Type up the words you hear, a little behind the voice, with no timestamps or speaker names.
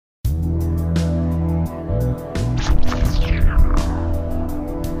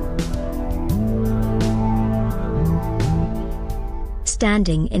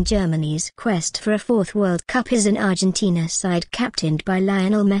standing in Germany's quest for a fourth World Cup is an Argentina side captained by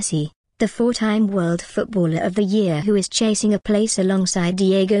Lionel Messi, the four-time World Footballer of the Year who is chasing a place alongside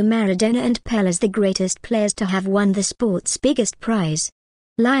Diego Maradona and Pelé as the greatest players to have won the sport's biggest prize.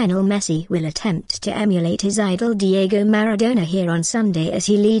 Lionel Messi will attempt to emulate his idol Diego Maradona here on Sunday as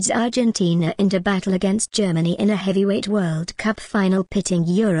he leads Argentina into battle against Germany in a heavyweight World Cup final pitting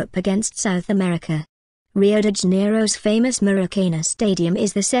Europe against South America. Rio de Janeiro's famous Maracanã Stadium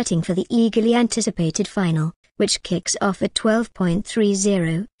is the setting for the eagerly anticipated final, which kicks off at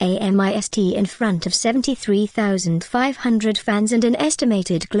 12:30 a.m. IST in front of 73,500 fans and an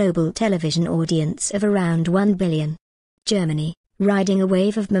estimated global television audience of around 1 billion. Germany, riding a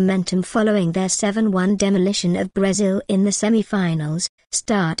wave of momentum following their 7-1 demolition of Brazil in the semi-finals,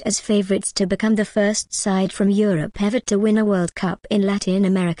 start as favorites to become the first side from Europe ever to win a World Cup in Latin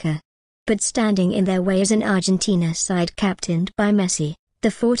America. But standing in their way is an Argentina side captained by Messi, the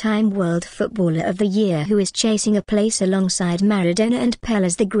four-time World Footballer of the Year who is chasing a place alongside Maradona and Pelé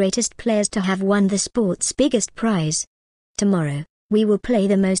as the greatest players to have won the sport's biggest prize. "Tomorrow, we will play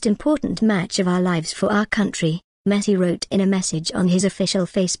the most important match of our lives for our country," Messi wrote in a message on his official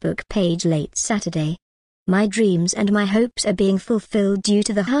Facebook page late Saturday. "My dreams and my hopes are being fulfilled due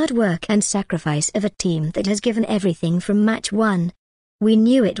to the hard work and sacrifice of a team that has given everything from match one. We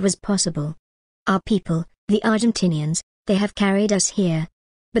knew it was possible. Our people, the Argentinians, they have carried us here.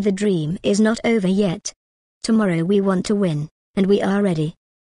 But the dream is not over yet. Tomorrow we want to win, and we are ready."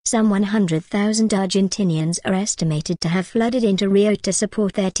 Some 100,000 Argentinians are estimated to have flooded into Rio to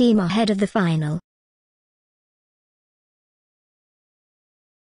support their team ahead of the final,